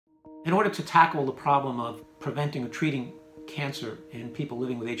In order to tackle the problem of preventing or treating cancer in people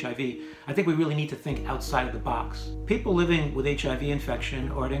living with HIV, I think we really need to think outside of the box. People living with HIV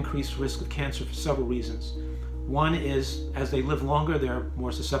infection are at increased risk of cancer for several reasons. One is, as they live longer, they're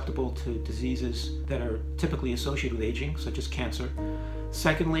more susceptible to diseases that are typically associated with aging, such as cancer.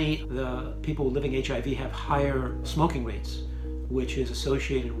 Secondly, the people living with HIV have higher smoking rates, which is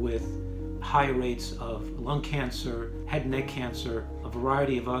associated with higher rates of lung cancer, head and neck cancer, a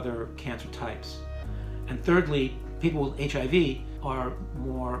variety of other cancer types. And thirdly, people with HIV are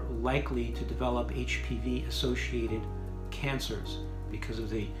more likely to develop HPV-associated cancers because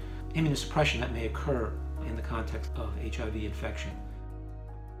of the immunosuppression that may occur in the context of HIV infection.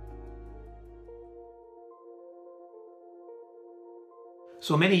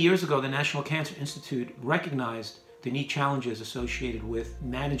 So many years ago, the National Cancer Institute recognized the unique challenges associated with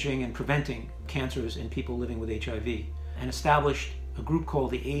managing and preventing cancers in people living with HIV and established a group called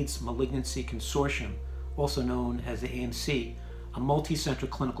the AIDS Malignancy Consortium, also known as the AMC, a multi-center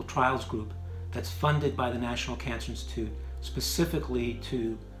clinical trials group that's funded by the National Cancer Institute specifically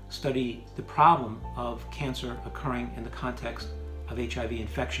to study the problem of cancer occurring in the context of HIV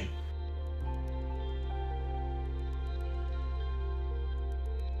infection.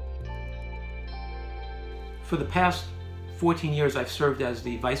 For the past 14 years, I've served as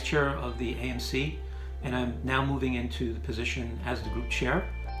the vice chair of the AMC, and I'm now moving into the position as the group chair.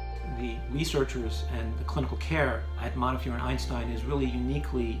 The researchers and the clinical care at Montefiore and Einstein is really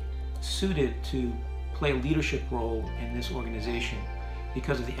uniquely suited to play a leadership role in this organization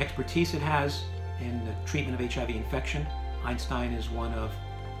because of the expertise it has in the treatment of HIV infection. Einstein is one of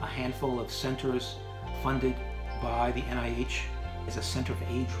a handful of centers funded by the NIH as a Center for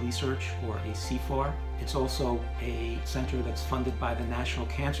AIDS Research, or a CFAR. It's also a center that's funded by the National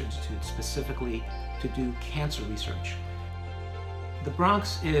Cancer Institute specifically to do cancer research. The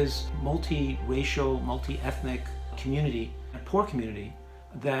Bronx is multi-racial, multi-ethnic community, a poor community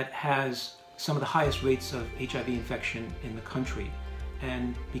that has some of the highest rates of HIV infection in the country.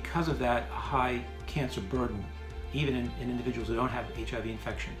 And because of that, a high cancer burden, even in individuals who don't have HIV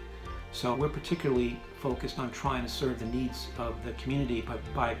infection. So we're particularly focused on trying to serve the needs of the community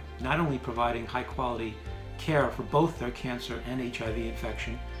by not only providing high quality care for both their cancer and HIV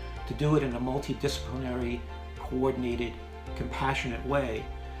infection, to do it in a multidisciplinary, coordinated, compassionate way,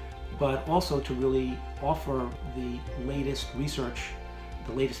 but also to really offer the latest research,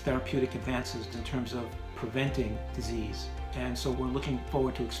 the latest therapeutic advances in terms of preventing disease. And so we're looking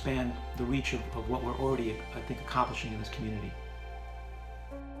forward to expand the reach of what we're already, I think, accomplishing in this community.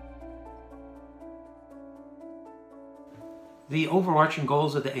 The overarching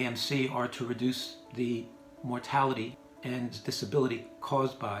goals of the AMC are to reduce the mortality and disability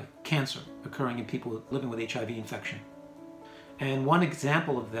caused by cancer occurring in people living with HIV infection. And one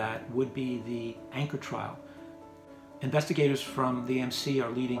example of that would be the ANCHOR trial. Investigators from the AMC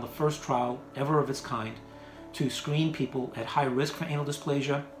are leading the first trial ever of its kind to screen people at high risk for anal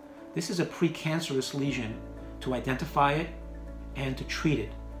dysplasia. This is a precancerous lesion, to identify it and to treat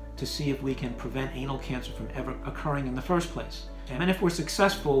it, to see if we can prevent anal cancer from ever occurring in the first place. And if we're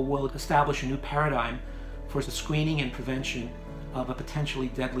successful, we'll establish a new paradigm for the screening and prevention of a potentially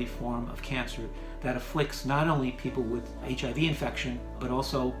deadly form of cancer that afflicts not only people with HIV infection, but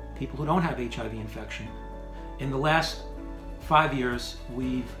also people who don't have HIV infection. In the last 5 years,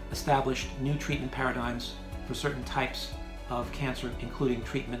 we've established new treatment paradigms for certain types of cancer, including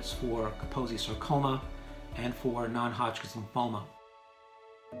treatments for Kaposi sarcoma and for non-Hodgkin's lymphoma.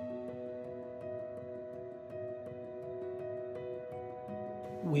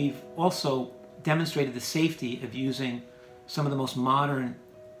 We've also demonstrated the safety of using some of the most modern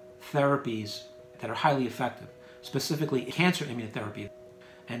therapies that are highly effective, specifically cancer immunotherapy.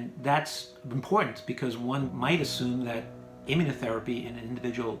 And that's important because one might assume that immunotherapy in an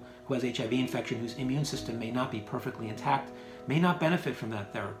individual who has HIV infection, whose immune system may not be perfectly intact, may not benefit from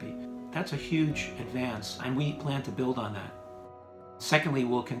that therapy. That's a huge advance, and we plan to build on that. Secondly,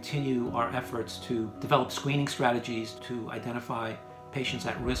 we'll continue our efforts to develop screening strategies to identify patients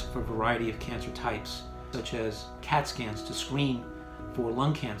at risk for a variety of cancer types, such as CAT scans to screen for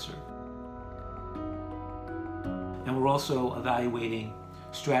lung cancer. And we're also evaluating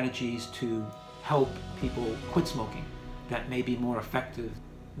strategies to help people quit smoking that may be more effective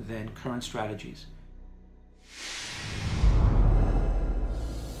than current strategies.